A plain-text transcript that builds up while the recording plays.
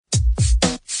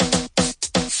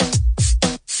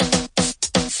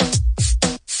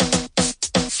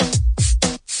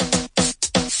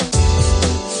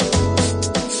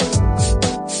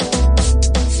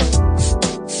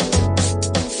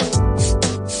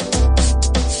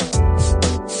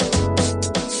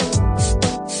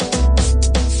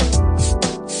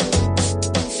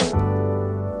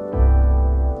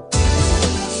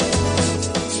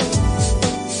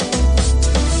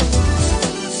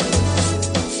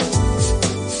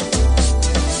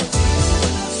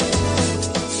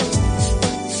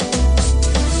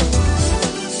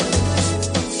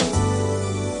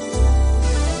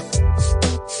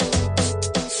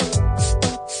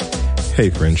Hey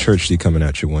friend, Church D coming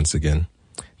at you once again.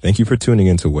 Thank you for tuning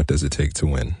into What Does It Take to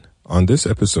Win. On this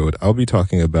episode, I'll be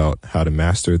talking about how to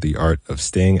master the art of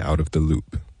staying out of the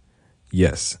loop.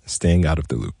 Yes, staying out of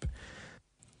the loop.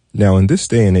 Now, in this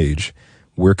day and age,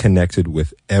 we're connected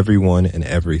with everyone and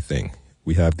everything.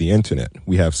 We have the internet,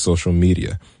 we have social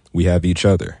media, we have each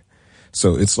other.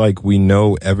 So it's like we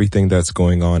know everything that's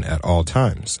going on at all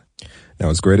times.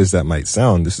 Now, as great as that might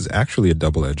sound, this is actually a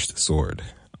double-edged sword.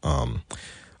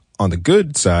 On the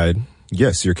good side,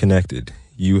 yes, you're connected.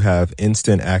 You have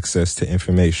instant access to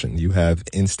information. You have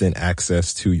instant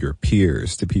access to your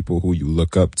peers, to people who you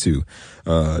look up to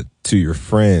your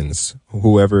friends,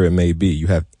 whoever it may be. You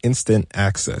have instant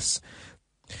access.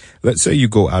 Let's say you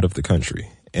go out of the country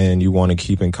and you want to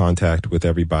keep in contact with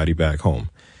everybody back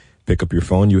home. Pick up your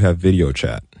phone, you have video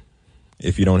chat.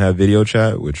 If you don't have video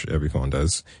chat, which every phone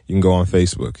does, you can go on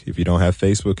Facebook. If you don't have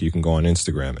Facebook, you can go on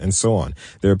Instagram and so on.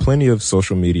 There are plenty of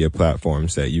social media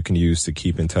platforms that you can use to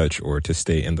keep in touch or to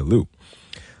stay in the loop.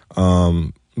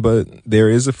 But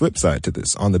there is a flip side to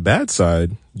this. On the bad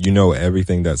side, you know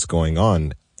everything that's going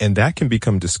on, and that can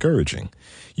become discouraging.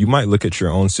 You might look at your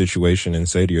own situation and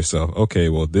say to yourself, okay,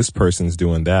 well, this person's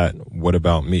doing that. What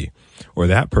about me? Or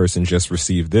that person just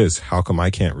received this. How come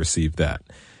I can't receive that?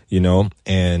 You know,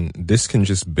 and this can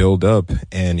just build up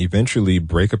and eventually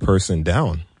break a person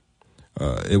down.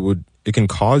 It can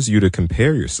cause you to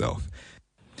compare yourself.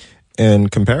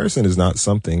 And comparison is not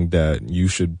something that you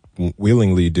should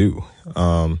willingly do.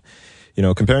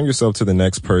 Comparing yourself to the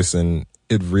next person,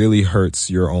 it really hurts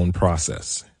your own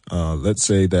process. Let's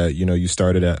say that, you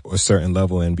started at a certain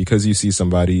level, and because you see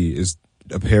somebody is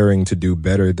appearing to do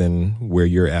better than where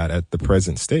you're at the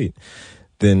present state,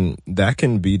 then that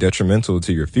can be detrimental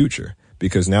to your future,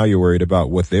 because now you're worried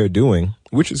about what they're doing,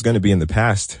 which is going to be in the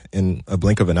past in a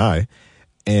blink of an eye.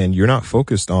 And you're not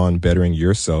focused on bettering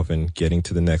yourself and getting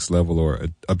to the next level or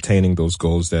obtaining those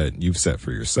goals that you've set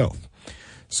for yourself.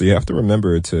 So you have to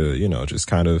remember to, just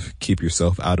kind of keep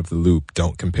yourself out of the loop.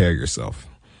 Don't compare yourself.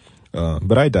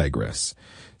 But I digress.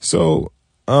 So,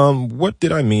 what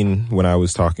did I mean when I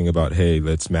was talking about, hey,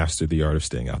 let's master the art of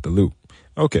staying out the loop?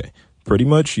 Okay. Pretty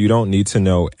much, you don't need to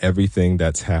know everything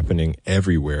that's happening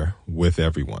everywhere with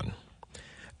everyone.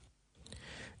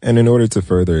 And in order to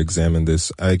further examine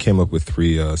this, I came up with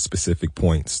 3 specific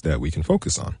points that we can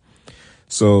focus on.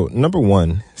 So, number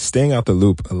 1, staying out the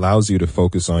loop allows you to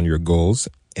focus on your goals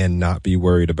and not be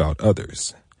worried about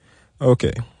others.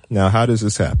 Okay, now how does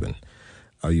this happen?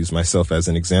 I'll use myself as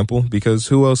an example, because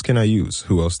who else can I use?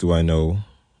 Who else do I know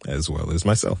as well as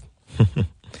myself?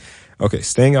 Okay,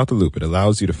 staying out the loop, it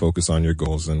allows you to focus on your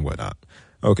goals and whatnot.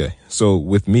 Okay, so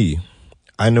with me,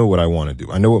 I know what I want to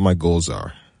do. I know what my goals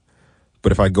are.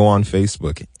 But if I go on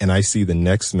Facebook and I see the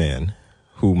next man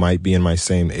who might be in my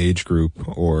same age group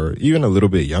or even a little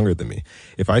bit younger than me,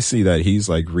 if I see that he's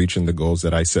like reaching the goals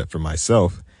that I set for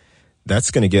myself, that's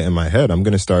going to get in my head. I'm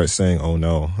going to start saying, oh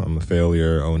no, I'm a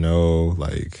failure. Oh no,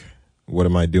 what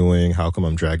am I doing? How come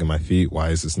I'm dragging my feet?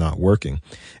 Why is this not working?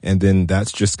 And then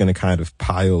that's just going to kind of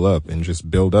pile up and just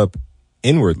build up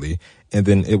inwardly. And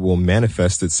then it will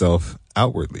manifest itself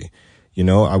outwardly.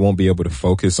 I won't be able to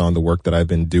focus on the work that I've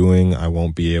been doing. I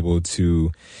won't be able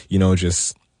to,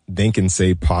 just think and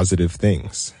say positive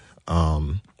things.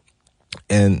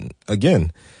 And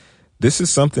again, this is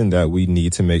something that we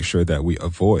need to make sure that we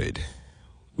avoid.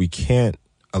 We can't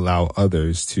allow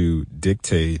others to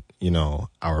dictate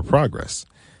our progress.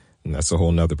 And that's a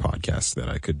whole nother podcast that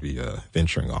I could be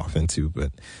venturing off into,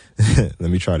 but let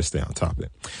me try to stay on topic.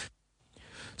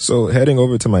 So heading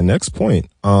over to my next point,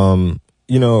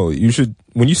 you should,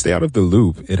 when you stay out of the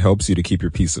loop, it helps you to keep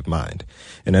your peace of mind.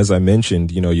 And as I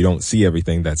mentioned, you don't see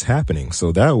everything that's happening.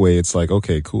 So that way it's like,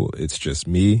 okay, cool. It's just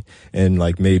me and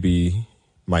maybe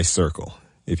my circle.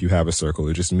 If you have a circle,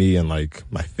 it's just me and my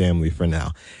family for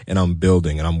now. And I'm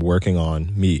building and I'm working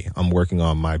on me. I'm working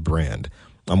on my brand.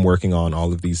 I'm working on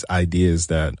all of these ideas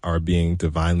that are being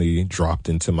divinely dropped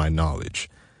into my knowledge.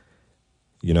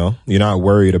 You're not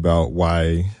worried about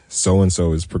why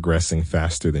so-and-so is progressing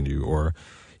faster than you, or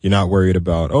you're not worried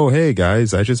about, oh, hey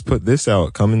guys, I just put this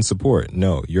out, come and support.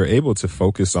 No, you're able to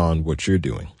focus on what you're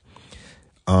doing.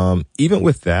 Even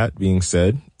with that being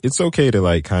said, it's okay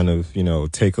to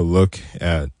take a look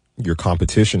at your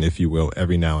competition, if you will,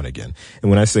 every now and again. And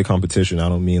when I say competition, I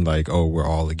don't mean we're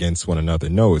all against one another.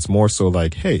 No, it's more so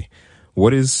hey,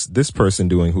 what is this person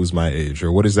doing who's my age?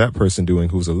 Or what is that person doing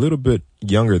who's a little bit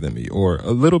younger than me, or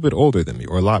a little bit older than me,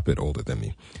 or a lot bit older than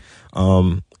me?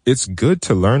 It's good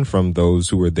to learn from those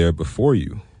who were there before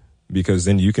you, because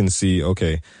then you can see,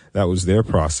 okay, that was their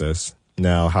process.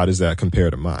 Now, how does that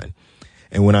compare to mine?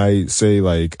 And when I say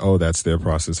like, oh, that's their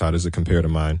process, how does it compare to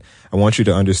mine? I want you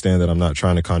to understand that I'm not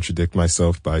trying to contradict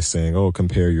myself by saying, oh,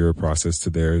 compare your process to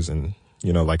theirs. And,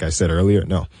 like I said earlier,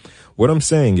 no. What I'm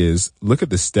saying is look at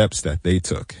the steps that they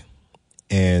took.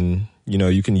 And,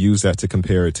 you can use that to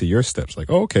compare it to your steps. Like,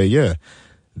 oh, okay, yeah,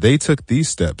 they took these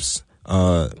steps.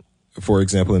 For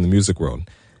example, in the music world,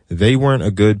 they weren't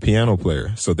a good piano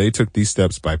player. So they took these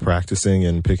steps by practicing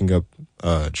and picking up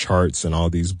charts and all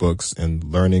these books and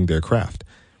learning their craft.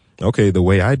 Okay, the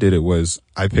way I did it was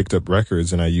I picked up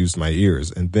records and I used my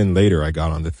ears. And then later I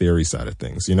got on the theory side of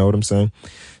things. You know what I'm saying?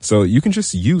 So you can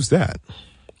just use that.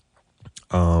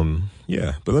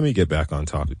 Yeah, but let me get back on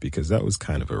topic because that was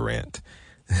kind of a rant.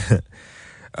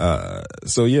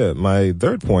 So yeah, my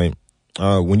third point,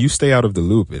 when you stay out of the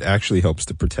loop, it actually helps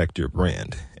to protect your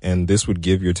brand. And this would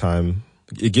give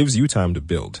it gives you time to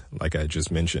build, like I just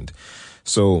mentioned.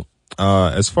 So,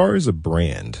 as far as a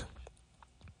brand,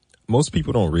 most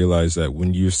people don't realize that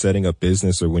when you're setting up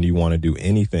business or when you want to do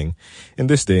anything in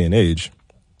this day and age,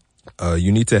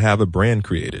 you need to have a brand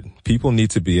created. People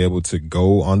need to be able to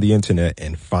go on the internet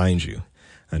and find you.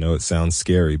 I know it sounds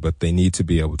scary, but they need to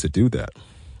be able to do that.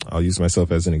 I'll use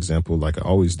myself as an example like I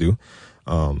always do.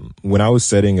 When I was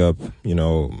setting up,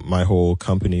 my whole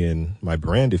company and my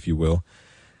brand, if you will,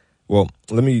 well,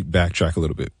 let me backtrack a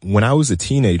little bit. When I was a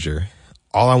teenager,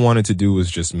 all I wanted to do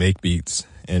was just make beats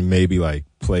and maybe like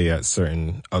play at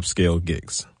certain upscale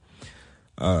gigs.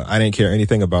 I didn't care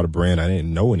anything about a brand. I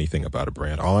didn't know anything about a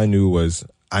brand. All I knew was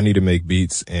I need to make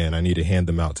beats and I need to hand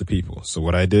them out to people. So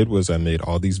what I did was I made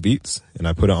all these beats and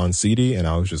I put it on CD and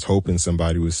I was just hoping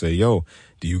somebody would say, yo,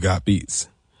 do you got beats?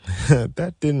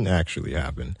 That didn't actually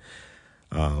happen.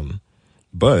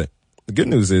 But the good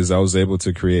news is I was able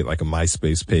to create like a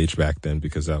MySpace page back then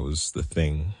because that was the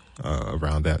thing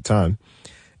around that time.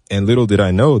 And little did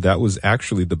I know that was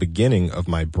actually the beginning of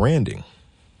my branding.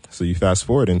 So you fast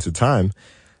forward into time,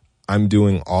 I'm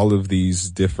doing all of these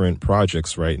different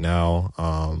projects right now.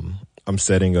 I'm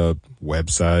setting up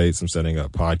websites, I'm setting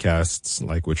up podcasts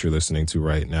like what you're listening to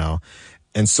right now,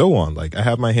 and so on. Like I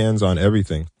have my hands on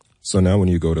everything. So now when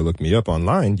you go to look me up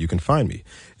online, you can find me.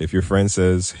 If your friend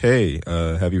says, hey,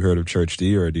 have you heard of Church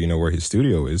D or do you know where his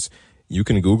studio is? You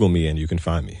can Google me and you can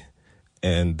find me.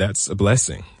 And that's a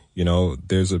blessing.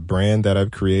 There's a brand that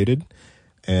I've created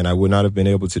and I would not have been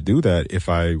able to do that if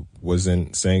I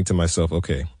wasn't saying to myself,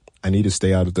 okay, I need to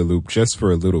stay out of the loop just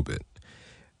for a little bit.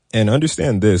 And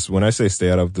understand this, when I say stay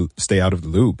out of the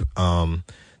loop,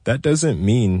 that doesn't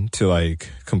mean to like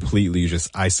completely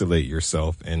just isolate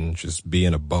yourself and just be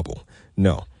in a bubble.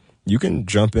 No, you can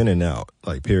jump in and out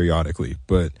like periodically,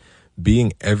 but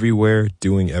being everywhere,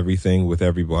 doing everything with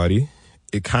everybody,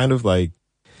 it kind of like,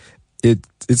 it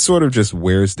sort of just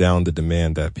wears down the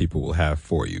demand that people will have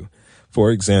for you.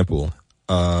 For example,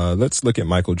 let's look at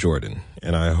Michael Jordan,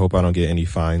 and I hope I don't get any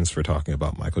fines for talking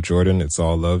about Michael Jordan. It's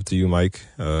all love to you, Mike.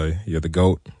 You're the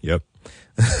GOAT. Yep.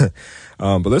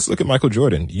 But let's look at Michael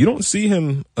Jordan. You don't see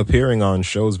him appearing on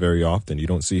shows very often. You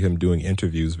don't see him doing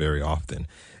interviews very often.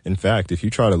 In fact, if you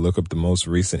try to look up the most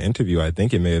recent interview, I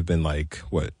think it may have been like,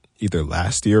 either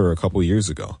last year or a couple years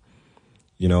ago,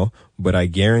 but I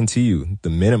guarantee you the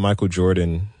minute Michael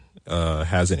Jordan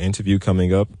has an interview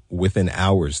coming up, within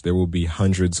hours, there will be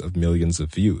hundreds of millions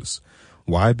of views.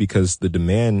 Why? Because the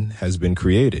demand has been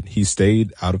created. He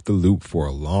stayed out of the loop for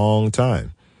a long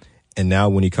time. And now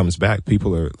when he comes back,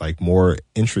 people are like more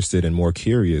interested and more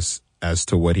curious as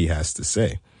to what he has to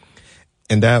say.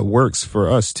 And that works for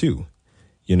us too.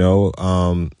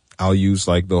 I'll use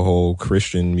like the whole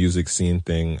Christian music scene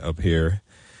thing up here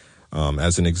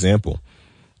as an example.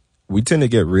 We tend to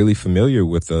get really familiar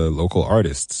with the local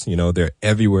artists. They're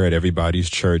everywhere at everybody's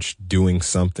church doing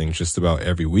something just about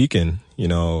every weekend.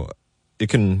 It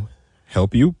can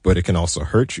help you, but it can also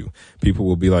hurt you. People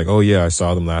will be like, oh yeah, I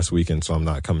saw them last weekend, so I'm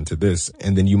not coming to this.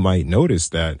 And then you might notice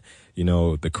that,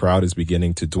 the crowd is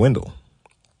beginning to dwindle.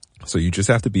 So you just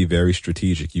have to be very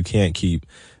strategic. You can't keep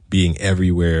being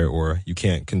everywhere, or you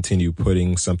can't continue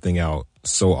putting something out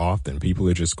so often. People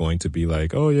are just going to be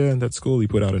like, oh yeah, that's cool. He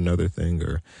put out another thing,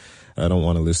 or I don't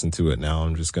want to listen to it now.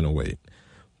 I'm just going to wait.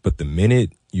 But the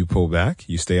minute you pull back,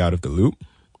 you stay out of the loop,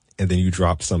 and then you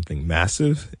drop something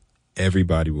massive,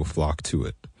 everybody will flock to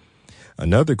it.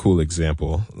 Another cool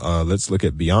example, let's look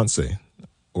at Beyonce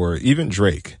or even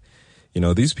Drake.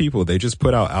 These people, they just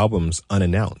put out albums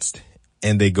unannounced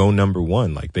and they go number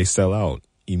one. Like they sell out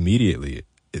immediately,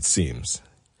 it seems.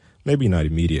 Maybe not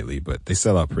immediately, but they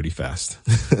sell out pretty fast.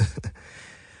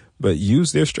 But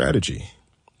use their strategy.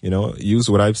 Use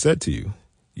what I've said to you.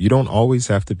 You don't always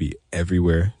have to be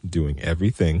everywhere doing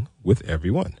everything with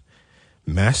everyone.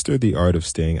 Master the art of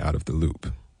staying out of the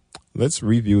loop. Let's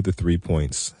review the 3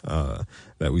 points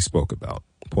that we spoke about.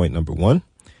 Point number 1,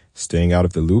 staying out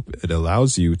of the loop. It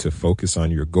allows you to focus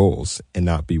on your goals and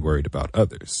not be worried about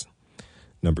others.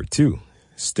 Number 2,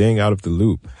 staying out of the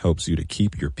loop helps you to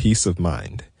keep your peace of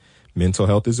mind. Mental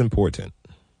health is important.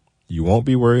 You won't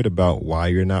be worried about why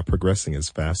you're not progressing as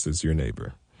fast as your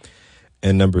neighbor.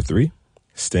 And number 3,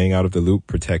 staying out of the loop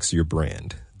protects your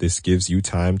brand. This gives you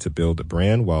time to build a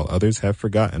brand while others have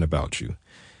forgotten about you.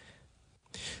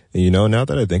 And now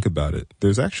that I think about it,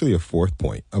 there's actually a 4th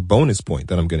point, a bonus point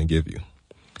that I'm going to give you.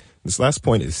 This last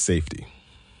point is safety.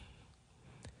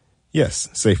 Yes,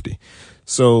 safety.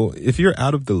 So if you're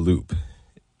out of the loop,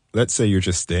 let's say you're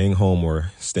just staying home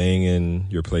or staying in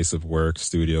your place of work,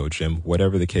 studio, gym,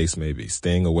 whatever the case may be,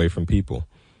 staying away from people,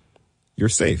 you're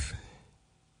safe.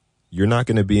 You're not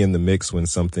going to be in the mix when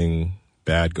something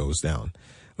bad goes down.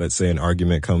 Let's say an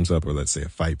argument comes up, or let's say a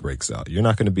fight breaks out. You're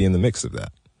not going to be in the mix of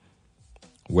that.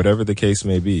 Whatever the case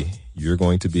may be, you're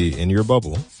going to be in your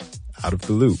bubble, out of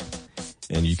the loop,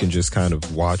 and you can just kind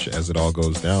of watch as it all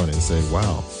goes down and say,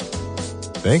 wow,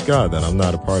 thank God that I'm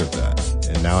not a part of that.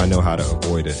 And now I know how to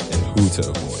avoid it and who to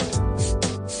avoid.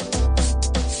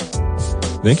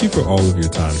 Thank you for all of your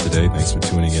time today. Thanks for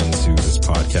tuning in to this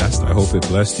podcast. I hope it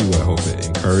blessed you. I hope it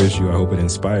encouraged you. I hope it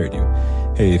inspired you.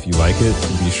 Hey, if you like it,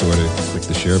 be sure to click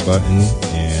the share button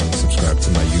and subscribe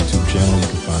to my YouTube channel. You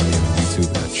can find me on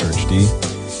YouTube at Church D.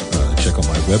 Check out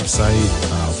my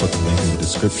website. I'll put the link in the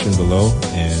description below.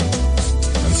 And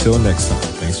until next time,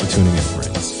 thanks for tuning in,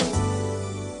 friends.